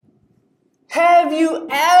Have you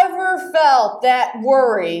ever felt that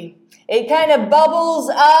worry? It kind of bubbles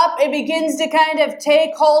up. It begins to kind of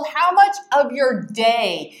take hold. How much of your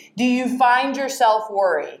day do you find yourself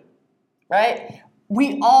worrying? Right?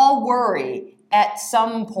 We all worry at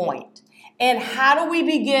some point. And how do we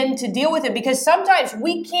begin to deal with it? Because sometimes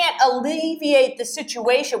we can't alleviate the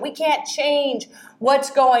situation. We can't change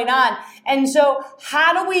what's going on. And so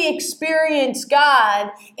how do we experience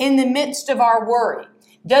God in the midst of our worry?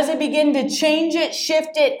 Does it begin to change it,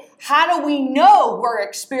 shift it? How do we know we're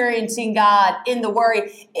experiencing God in the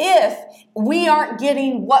worry if we aren't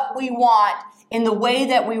getting what we want in the way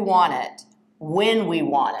that we want it, when we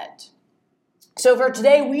want it? So for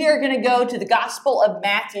today, we are going to go to the Gospel of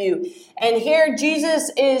Matthew. And here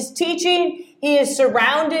Jesus is teaching. He is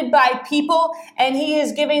surrounded by people, and he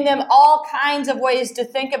is giving them all kinds of ways to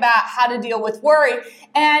think about how to deal with worry.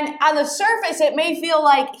 And on the surface, it may feel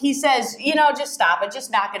like he says, just stop it,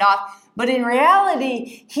 just knock it off. But in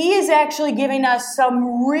reality, he is actually giving us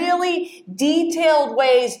some really detailed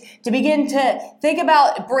ways to begin to think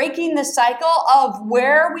about breaking the cycle of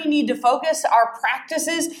where we need to focus our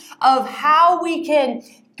practices, of how we can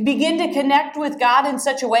begin to connect with God in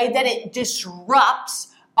such a way that it disrupts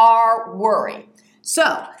our worry.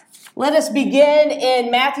 So let us begin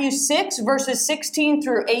in Matthew 6, verses 16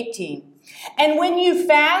 through 18. And when you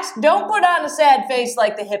fast, don't put on a sad face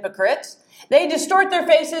like the hypocrites. They distort their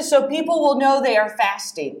faces so people will know they are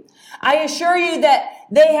fasting. I assure you that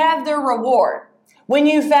they have their reward. When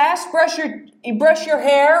you fast, brush your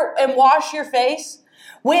hair and wash your face.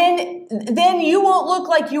 Then you won't look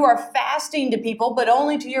like you are fasting to people, but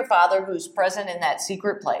only to your Father who's present in that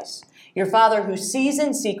secret place. Your Father who sees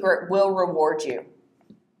in secret will reward you.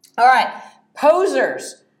 All right,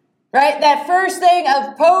 posers. Right? That first thing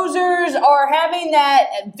of posers are having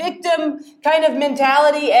that victim kind of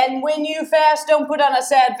mentality. And when you fast, don't put on a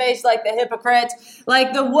sad face like the hypocrites,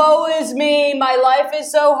 like the woe is me, my life is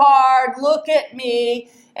so hard, look at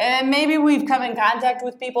me. And maybe we've come in contact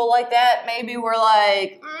with people like that. Maybe we're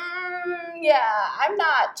like, yeah, I'm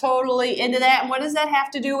not totally into that. And what does that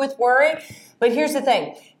have to do with worry? But here's the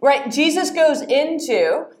thing, right? Jesus goes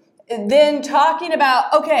into then talking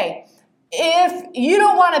about, okay, if you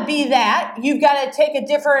don't want to be that, you've got to take a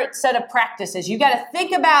different set of practices. You've got to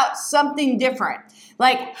think about something different.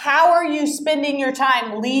 Like, how are you spending your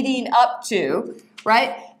time leading up to,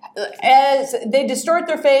 right? As they distort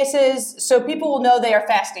their faces so people will know they are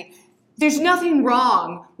fasting. There's nothing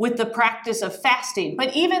wrong with the practice of fasting,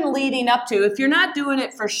 but even leading up to, if you're not doing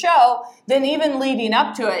it for show, then even leading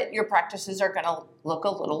up to it, your practices are going to look a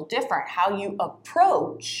little different. How you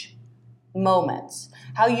approach moments,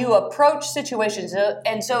 how you approach situations.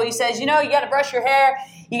 And so he says, you got to brush your hair,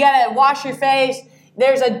 you got to wash your face.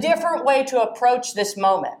 There's a different way to approach this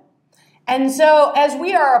moment. And so as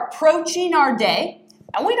we are approaching our day,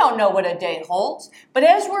 and we don't know what a day holds, but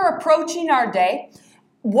as we're approaching our day,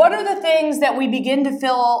 what are the things that we begin to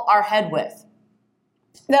fill our head with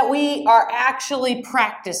that we are actually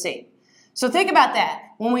practicing? So think about that.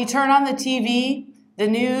 When we turn on the TV, the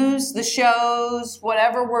news, the shows,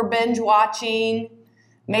 whatever we're binge watching,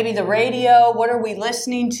 maybe the radio, what are we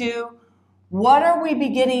listening to? What are we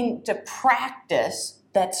beginning to practice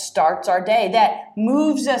that starts our day, that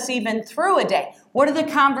moves us even through a day? What are the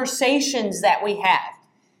conversations that we have?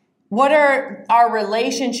 What are our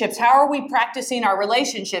relationships? How are we practicing our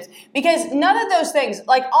relationships? Because none of those things,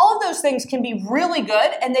 like all of those things can be really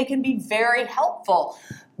good and they can be very helpful.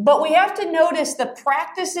 But we have to notice the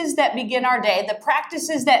practices that begin our day, the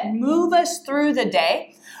practices that move us through the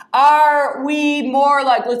day. Are we more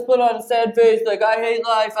like, let's put on a sad face, like I hate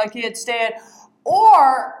life, I can't stand?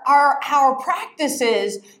 Or are our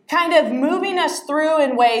practices kind of moving us through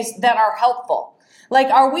in ways that are helpful? Like,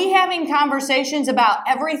 are we having conversations about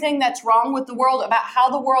everything that's wrong with the world, about how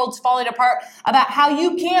the world's falling apart, about how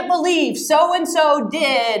you can't believe so-and-so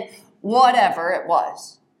did whatever it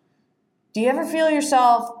was? Do you ever feel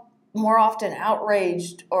yourself more often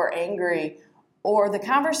outraged or angry, or the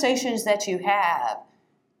conversations that you have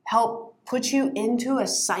help put you into a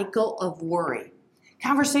cycle of worry?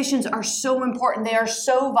 Conversations are so important. They are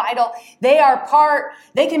so vital. They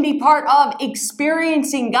can be part of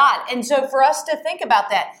experiencing God. And so for us to think about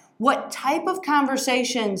that, what type of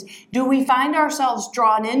conversations do we find ourselves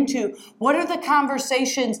drawn into? What are the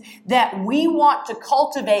conversations that we want to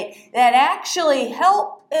cultivate that actually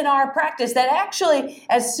help in our practice, that actually,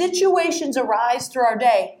 as situations arise through our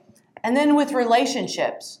day, and then with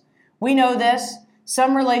relationships? We know this.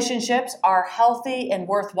 Some relationships are healthy and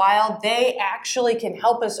worthwhile. They actually can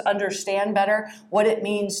help us understand better what it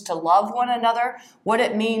means to love one another, what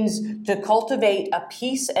it means to cultivate a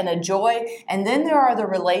peace and a joy. And then there are the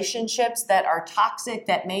relationships that are toxic,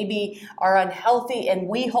 that maybe are unhealthy, and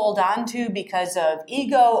we hold on to because of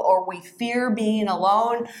ego or we fear being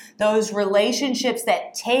alone. Those relationships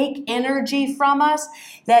that take energy from us,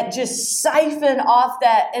 that just siphon off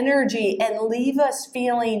that energy and leave us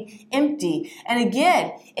feeling empty. And again,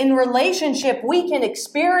 in relationship, we can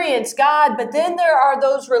experience God, but then there are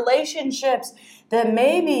those relationships that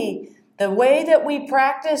maybe the way that we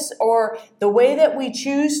practice or the way that we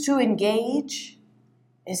choose to engage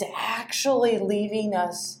is actually leaving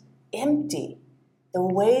us empty. The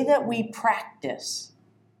way that we practice.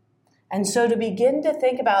 And so to begin to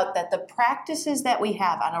think about that the practices that we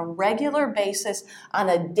have on a regular basis, on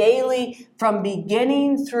a daily, from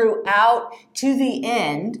beginning throughout to the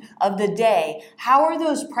end of the day, how are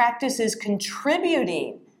those practices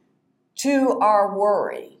contributing to our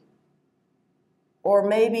worry? Or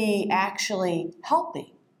maybe actually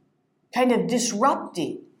helping, kind of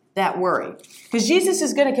disrupting that worry. Because Jesus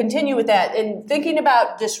is going to continue with that in thinking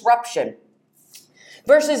about disruption.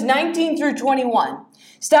 Verses 19 through 21.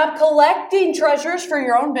 Stop collecting treasures for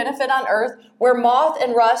your own benefit on earth, where moth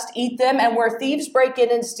and rust eat them and where thieves break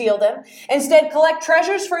in and steal them. Instead, collect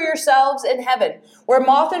treasures for yourselves in heaven, where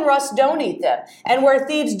moth and rust don't eat them and where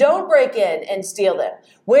thieves don't break in and steal them.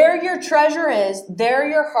 Where your treasure is, there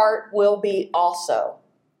your heart will be also.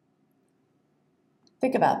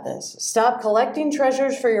 Think about this. Stop collecting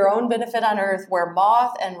treasures for your own benefit on earth, where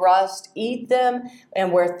moth and rust eat them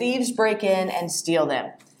and where thieves break in and steal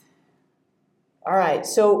them. All right,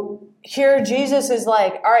 so here Jesus is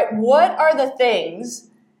like, all right, what are the things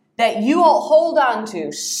that you all hold on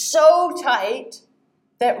to so tight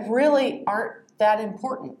that really aren't that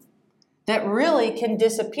important, that really can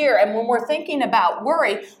disappear? And when we're thinking about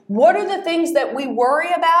worry, what are the things that we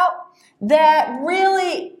worry about that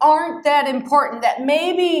really aren't that important, that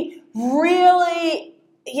maybe really,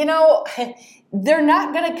 they're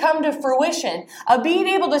not going to come to fruition, of being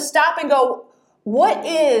able to stop and go, what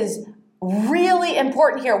is really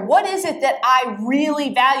important here? What is it that I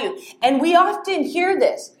really value? And we often hear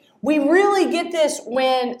this. We really get this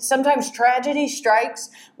when sometimes tragedy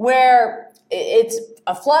strikes, where it's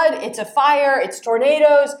a flood, it's a fire, it's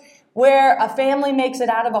tornadoes, where a family makes it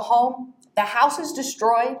out of a home, the house is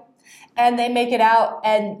destroyed, and they make it out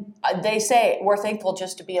and they say, we're thankful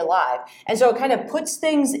just to be alive. And so it kind of puts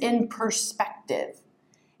things in perspective.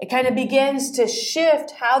 It kind of begins to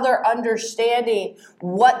shift how they're understanding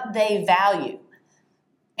what they value.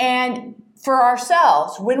 And for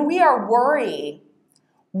ourselves, when we are worrying,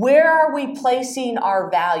 where are we placing our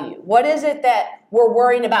value? What is it that we're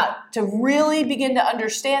worrying about? To really begin to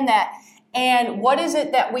understand that. And what is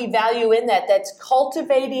it that we value in that that's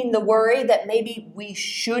cultivating the worry that maybe we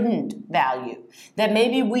shouldn't value, that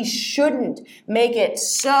maybe we shouldn't make it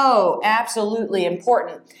so absolutely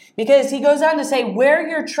important? Because he goes on to say, where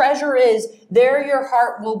your treasure is, there your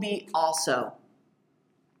heart will be also.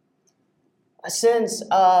 A sense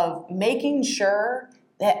of making sure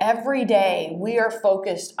that every day we are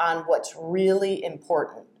focused on what's really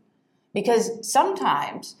important. Because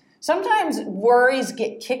sometimes worries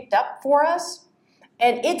get kicked up for us,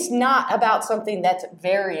 and it's not about something that's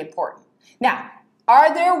very important. Now,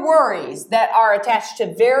 are there worries that are attached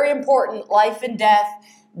to very important life and death,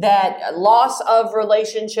 that loss of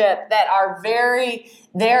relationship, that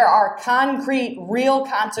there are concrete, real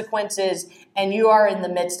consequences, and you are in the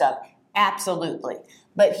midst of? Absolutely.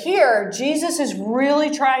 But here, Jesus is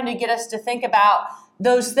really trying to get us to think about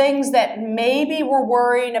those things that maybe we're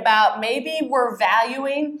worrying about, maybe we're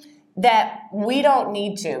valuing, that we don't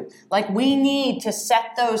need to. Like, we need to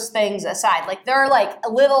set those things aside. Like, there are like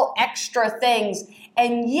little extra things,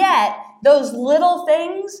 and yet those little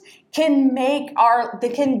things can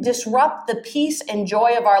disrupt the peace and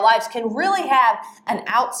joy of our lives, can really have an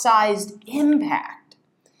outsized impact.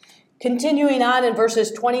 Continuing on in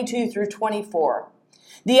verses 22 through 24.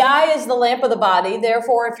 The eye is the lamp of the body.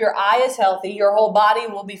 Therefore, if your eye is healthy, your whole body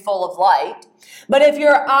will be full of light. But if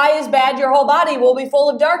your eye is bad, your whole body will be full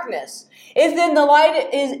of darkness. If then the light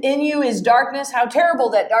is in you is darkness, how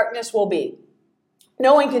terrible that darkness will be.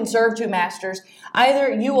 No one can serve two masters.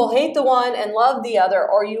 Either you will hate the one and love the other,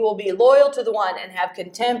 or you will be loyal to the one and have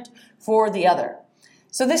contempt for the other.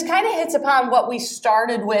 So this kind of hits upon what we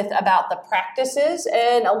started with about the practices,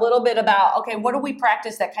 and a little bit about, okay, what do we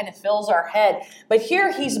practice that kind of fills our head? But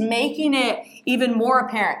here he's making it even more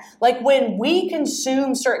apparent. Like, when we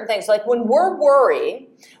consume certain things, like when we're worried,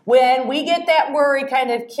 when we get that worry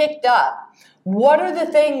kind of kicked up, What are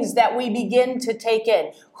the things that we begin to take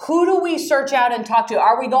in? Who do we search out and talk to?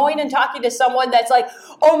 Are we going and talking to someone that's like,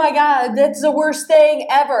 oh my God, that's the worst thing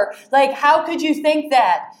ever? Like, how could you think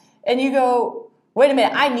that? And you go, wait a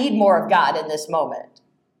minute, I need more of God in this moment.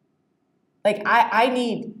 Like, I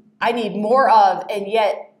need more of, and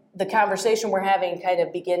yet the conversation we're having kind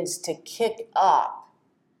of begins to kick up,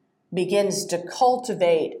 begins to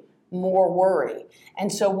cultivate more worry.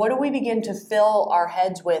 And so what do we begin to fill our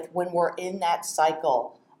heads with when we're in that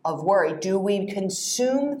cycle of worry? Do we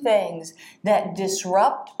consume things that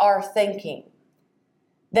disrupt our thinking,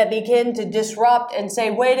 that begin to disrupt and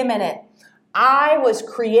say, wait a minute, I was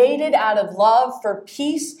created out of love for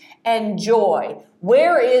peace and joy.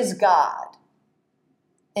 Where is God?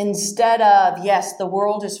 Instead of, yes, the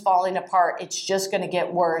world is falling apart, it's just going to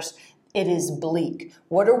get worse. It is bleak.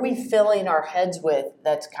 What are we filling our heads with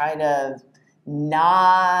that's kind of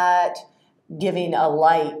not giving a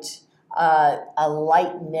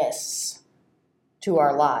lightness to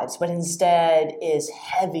our lives, but instead is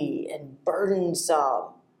heavy and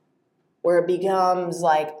burdensome, where it becomes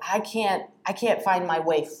like, I can't find my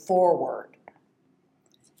way forward.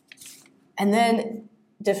 And then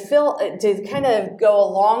to kind of go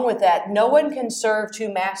along with that, no one can serve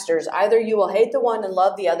two masters. Either you will hate the one and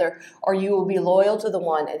love the other, or you will be loyal to the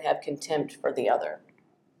one and have contempt for the other.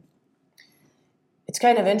 It's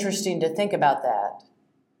kind of interesting to think about that.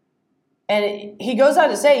 And he goes on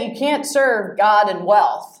to say, you can't serve God and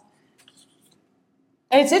wealth.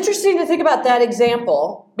 And it's interesting to think about that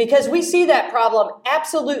example, because we see that problem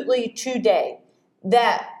absolutely today,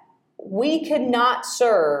 that we cannot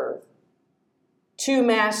serve two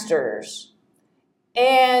masters,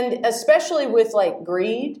 and especially with like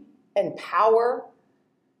greed and power,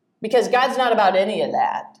 because God's not about any of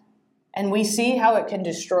that. And we see how it can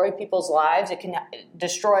destroy people's lives. It can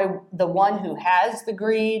destroy the one who has the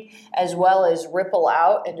greed, as well as ripple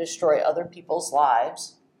out and destroy other people's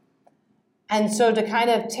lives. And so to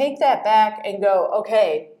kind of take that back and go,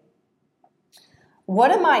 okay,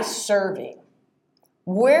 what am I serving?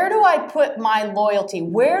 Where do I put my loyalty?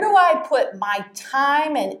 Where do I put my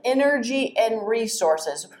time and energy and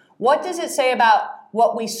resources? What does it say about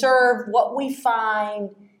what we serve, what we find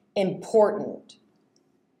important?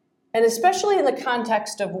 And especially in the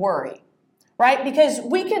context of worry, right? Because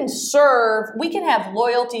we can serve, we can have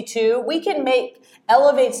loyalty to, we can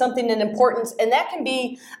elevate something in importance, and that can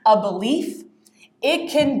be a belief, it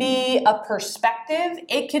can be a perspective,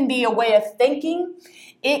 it can be a way of thinking,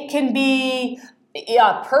 it can be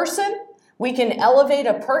a person. We can elevate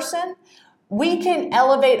a person. We can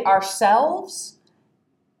elevate ourselves.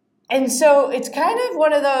 And so it's kind of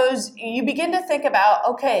one of those, you begin to think about,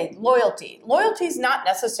 okay, loyalty. Loyalty is not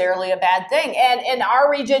necessarily a bad thing. And in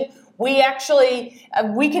our region, we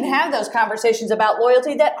can have those conversations about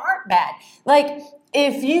loyalty that aren't bad. Like,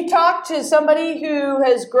 if you talk to somebody who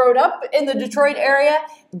has grown up in the Detroit area,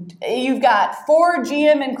 you've got Ford,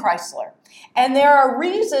 GM, and Chrysler. And there are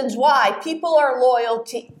reasons why people are loyal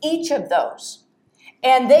to each of those.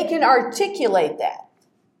 And they can articulate that.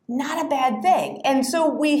 Not a bad thing. And so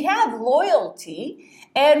we have loyalty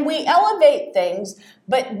and we elevate things,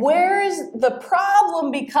 but where the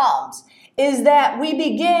problem becomes is that we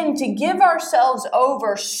begin to give ourselves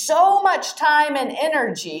over so much time and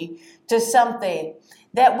energy to something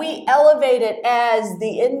that we elevate it as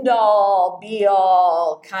the end-all,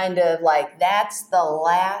 be-all, kind of like that's the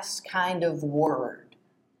last kind of word.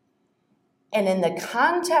 And in the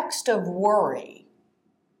context of worry,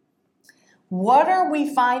 what are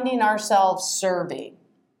we finding ourselves serving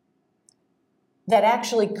that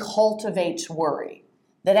actually cultivates worry,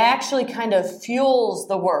 that actually kind of fuels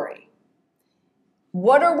the worry?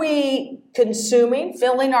 What are we consuming,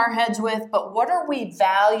 filling our heads with, but what are we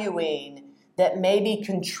valuing that may be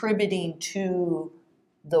contributing to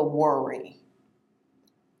the worry?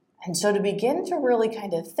 And so to begin to really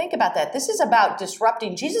kind of think about that, this is about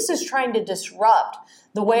disrupting. Jesus is trying to disrupt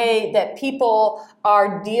the way that people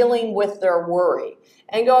are dealing with their worry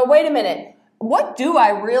and go, wait a minute, what do I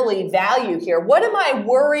really value here? What am I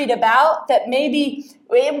worried about that maybe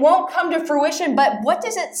it won't come to fruition, but what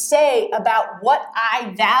does it say about what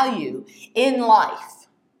I value in life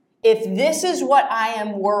if this is what I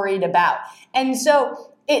am worried about? And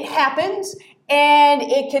so it happens, And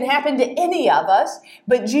it can happen to any of us,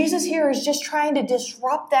 but Jesus here is just trying to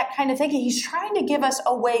disrupt that kind of thinking. He's trying to give us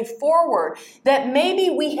a way forward that maybe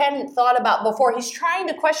we hadn't thought about before. He's trying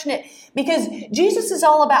to question it because Jesus is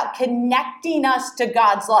all about connecting us to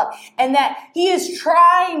God's love, and that he is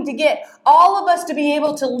trying to get all of us to be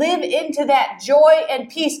able to live into that joy and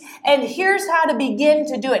peace. And here's how to begin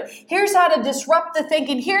to do it. Here's how to disrupt the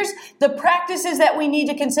thinking. Here's the practices that we need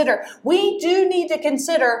to consider. We do need to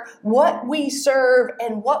consider what we serve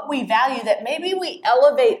and what we value, that maybe we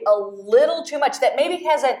elevate a little too much, that maybe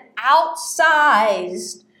has an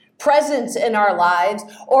outsized presence in our lives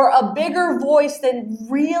or a bigger voice than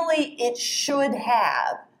really it should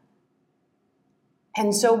have.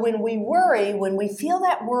 And so when we worry, when we feel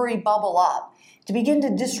that worry bubble up, to begin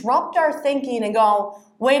to disrupt our thinking and go,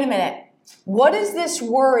 wait a minute, what does this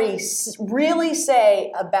worry really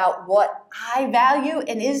say about what I value?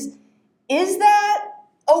 And is that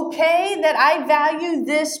okay that I value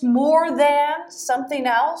this more than something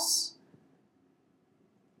else?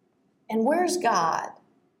 And where's God?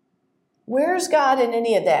 Where's God in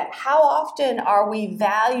any of that? How often are we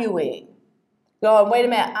valuing, going, wait a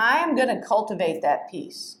minute, I am going to cultivate that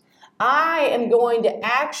peace. I am going to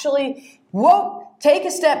actually, take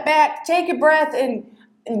a step back, take a breath,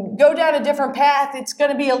 and go down a different path. It's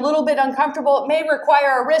going to be a little bit uncomfortable. It may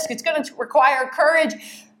require a risk. It's going to require courage.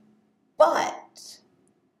 But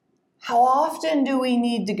how often do we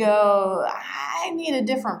need to go, I need a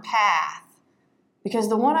different path? Because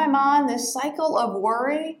the one I'm on, this cycle of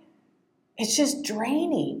worry, it's just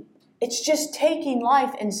draining. It's just taking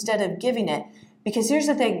life instead of giving it. Because here's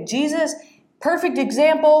the thing, Jesus, perfect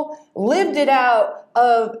example, lived it out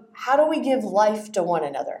of how do we give life to one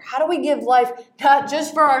another? How do we give life not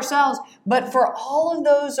just for ourselves, but for all of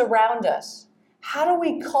those around us? How do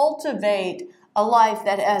we cultivate a life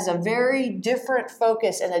that has a very different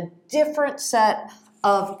focus and a different set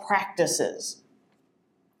of practices?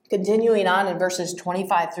 Continuing on in verses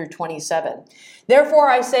 25 through 27. Therefore,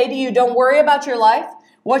 I say to you, don't worry about your life,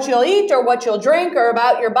 what you'll eat or what you'll drink, or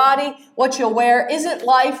about your body, what you'll wear. Isn't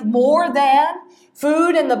life more than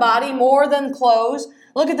food, and the body more than clothes?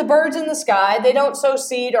 Look at the birds in the sky. They don't sow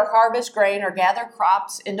seed or harvest grain or gather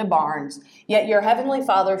crops into barns, yet your heavenly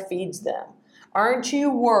Father feeds them. Aren't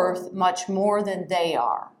you worth much more than they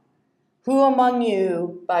are? Who among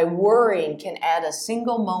you, by worrying, can add a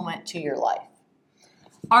single moment to your life?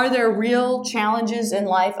 Are there real challenges in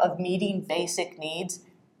life of meeting basic needs?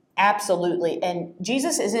 Absolutely. And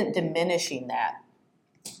Jesus isn't diminishing that.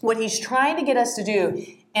 What he's trying to get us to do,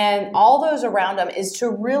 and all those around him, is to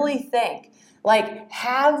really think,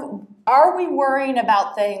 are we worrying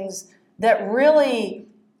about things that really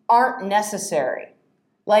aren't necessary?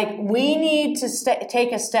 We need to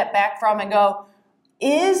take a step back from and go,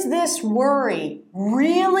 is this worry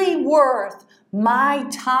really worth my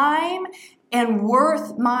time and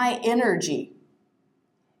worth my energy?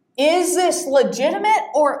 Is this legitimate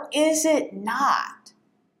or is it not?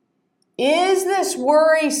 Is this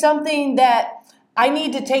worry something that I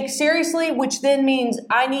need to take seriously, which then means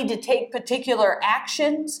I need to take particular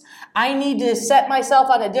actions? I need to set myself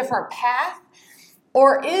on a different path?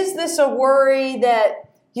 Or is this a worry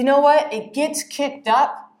that, you know what, it gets kicked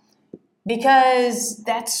up because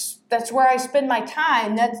that's where I spend my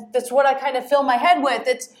time. That's what I kind of fill my head with.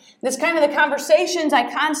 That's kind of the conversations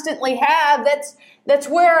I constantly have. That's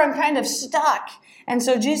where I'm kind of stuck. And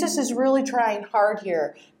so Jesus is really trying hard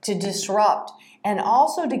here to disrupt and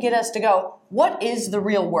also to get us to go, what is the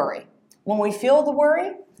real worry? When we feel the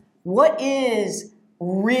worry, what is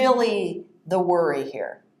really the worry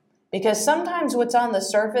here? Because sometimes what's on the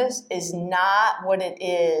surface is not what it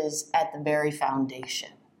is at the very foundation.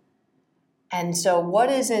 And so what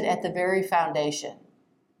is it at the very foundation?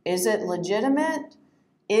 Is it legitimate?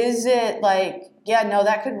 Is it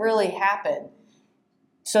that could really happen,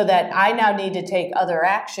 so that I now need to take other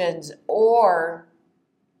actions? Or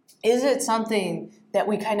is it something that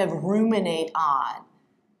we kind of ruminate on,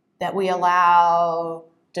 that we allow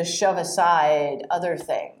to shove aside other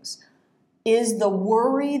things? Is the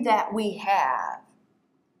worry that we have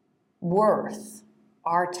worth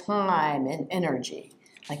our time and energy?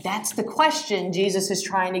 That's the question Jesus is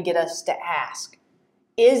trying to get us to ask.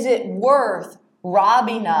 Is it worth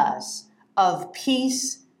robbing us of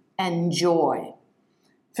peace and joy?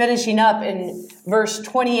 Finishing up in verse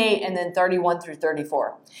 28 and then 31 through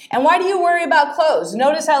 34. And why do you worry about clothes?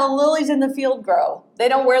 Notice how the lilies in the field grow. They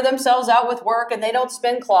don't wear themselves out with work, and they don't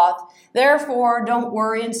spin cloth. Therefore, don't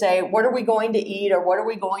worry and say, what are we going to eat, or what are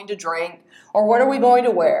we going to drink, or what are we going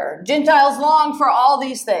to wear? Gentiles long for all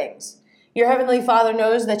these things. Your heavenly Father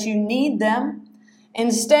knows that you need them.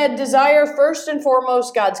 Instead, desire first and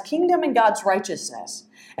foremost God's kingdom and God's righteousness,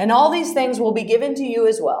 and all these things will be given to you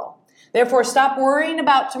as well. Therefore, stop worrying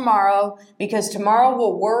about tomorrow, because tomorrow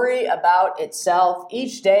will worry about itself.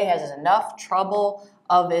 Each day has enough trouble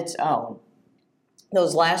of its own.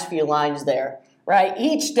 Those last few lines there, right?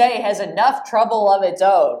 Each day has enough trouble of its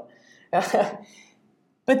own.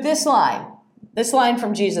 But this line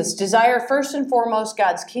from Jesus, desire first and foremost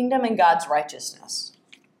God's kingdom and God's righteousness.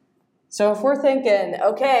 So if we're thinking,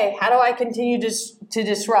 okay, how do I continue to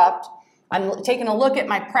disrupt? I'm taking a look at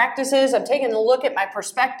my practices. I'm taking a look at my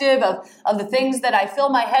perspective of the things that I fill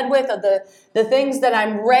my head with, of the things that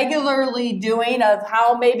I'm regularly doing, of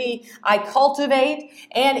how maybe I cultivate,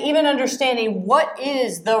 and even understanding what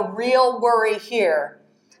is the real worry here.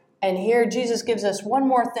 And here Jesus gives us one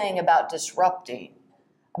more thing about disrupting,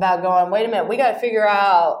 about going, wait a minute, we got to figure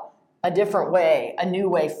out a different way, a new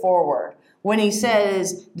way forward. When he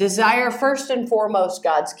says, desire first and foremost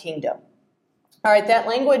God's kingdom. All right, that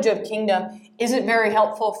language of kingdom isn't very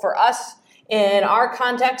helpful for us in our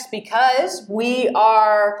context because we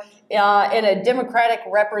are in a democratic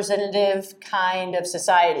representative kind of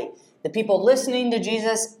society. The people listening to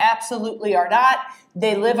Jesus absolutely are not.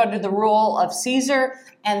 They live under the rule of Caesar.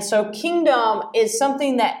 And so kingdom is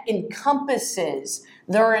something that encompasses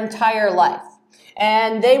their entire life.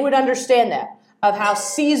 And they would understand that, of how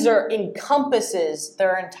Caesar encompasses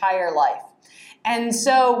their entire life. And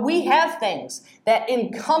so we have things that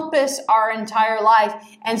encompass our entire life.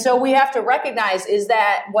 And so we have to recognize, is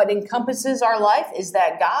that what encompasses our life? Is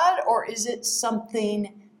that God, or is it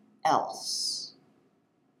something else?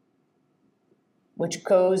 Which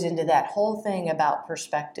goes into that whole thing about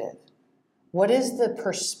perspective. What is the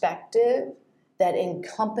perspective that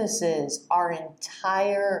encompasses our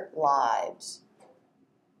entire lives,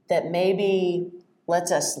 that maybe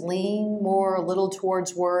lets us lean more a little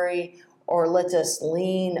towards worry, or lets us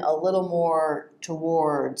lean a little more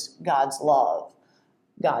towards God's love,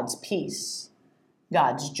 God's peace,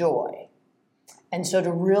 God's joy? And so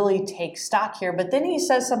to really take stock here. But then he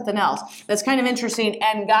says something else that's kind of interesting,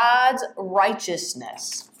 and God's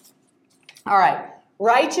righteousness. All right,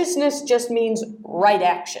 righteousness just means right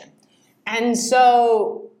action. And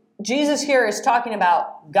so Jesus here is talking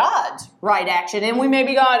about God's right action. And we may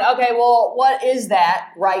be going, okay, well, what is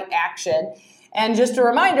that right action? And just a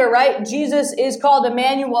reminder, right? Jesus is called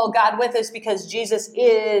Emmanuel, God with us, because Jesus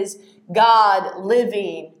is God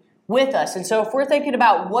living with us. And so if we're thinking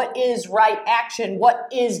about what is right action, what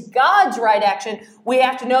is God's right action, we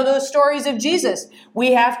have to know those stories of Jesus.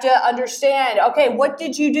 We have to understand, okay, what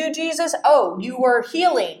did you do, Jesus? Oh, you were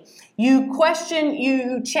healing. You questioned,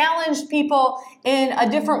 you challenged people in a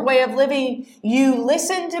different way of living. You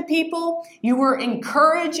listened to people. You were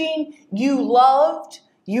encouraging. You loved.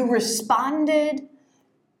 You responded.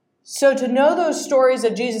 So to know those stories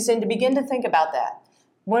of Jesus and to begin to think about that,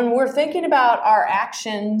 when we're thinking about our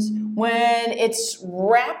actions, when it's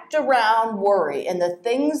wrapped around worry and the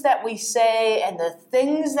things that we say and the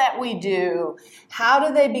things that we do, how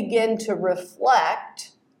do they begin to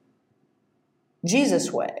reflect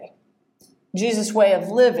Jesus' way? Jesus' way of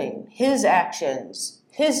living, his actions,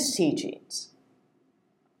 his teachings.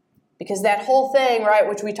 Because that whole thing, right,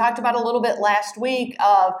 which we talked about a little bit last week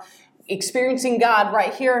of experiencing God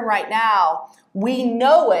right here and right now, we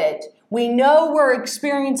know it. We know we're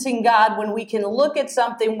experiencing God when we can look at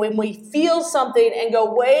something, when we feel something and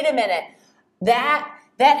go, wait a minute, that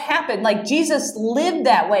happened. Like Jesus lived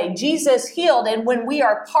that way. Jesus healed. And when we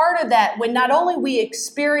are part of that, when not only we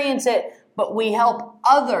experience it, but we help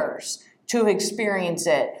others to experience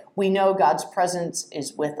it, we know God's presence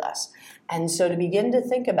is with us. And so to begin to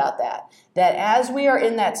think about that as we are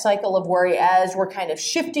in that cycle of worry, as we're kind of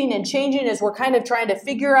shifting and changing, as we're kind of trying to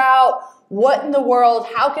figure out what in the world,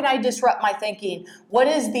 how can I disrupt my thinking? What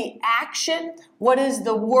is the action? What is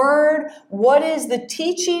the word? What is the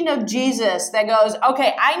teaching of Jesus that goes,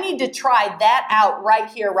 okay, I need to try that out right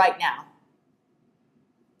here, right now.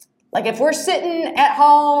 Like if we're sitting at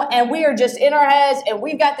home and we are just in our heads and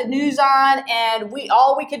we've got the news on and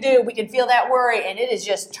all we can do, we can feel that worry and it is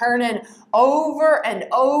just turning over and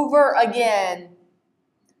over again.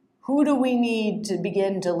 Who do we need to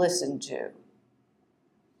begin to listen to?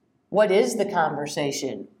 What is the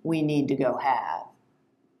conversation we need to go have?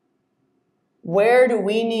 Where do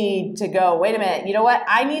we need to go? Wait a minute, you know what?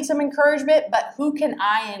 I need some encouragement, but who can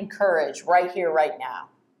I encourage right here, right now?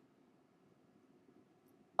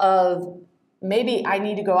 Of maybe I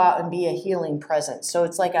need to go out and be a healing presence. So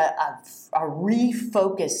it's like a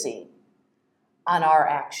refocusing on our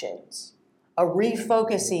actions, a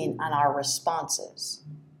refocusing on our responses.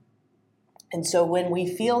 And so when we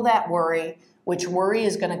feel that worry, which worry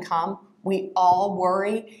is going to come, We all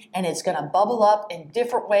worry, and it's going to bubble up in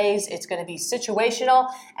different ways. It's going to be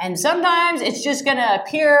situational, and sometimes it's just going to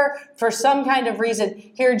appear for some kind of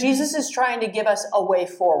reason. Here, Jesus is trying to give us a way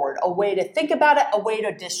forward, a way to think about it, a way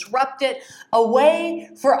to disrupt it, a way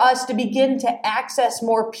for us to begin to access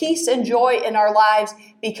more peace and joy in our lives,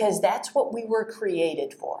 because that's what we were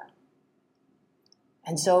created for.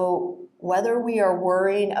 And so whether we are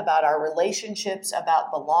worrying about our relationships,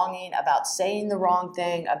 about belonging, about saying the wrong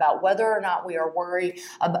thing, about whether or not we are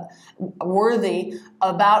worthy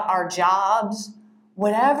about our jobs,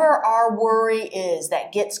 whatever our worry is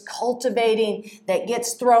that gets cultivating, that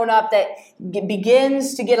gets thrown up, that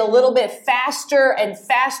begins to get a little bit faster and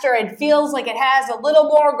faster and feels like it has a little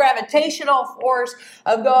more gravitational force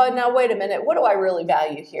of going, now wait a minute, what do I really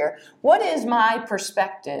value here? What is my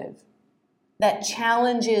perspective that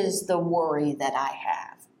challenges the worry that I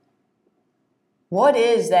have? What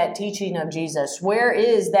is that teaching of Jesus? Where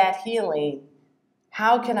is that healing?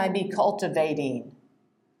 How can I be cultivating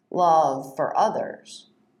love for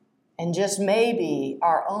others? And just maybe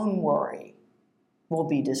our own worry will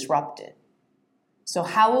be disrupted. So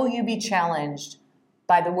how will you be challenged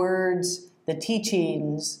by the words, the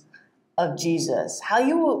teachings of Jesus? How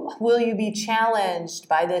will you be challenged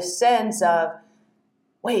by this sense of,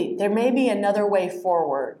 wait, there may be another way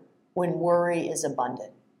forward when worry is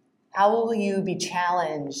abundant? How will you be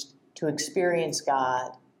challenged to experience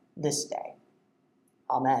God this day?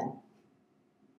 Amen.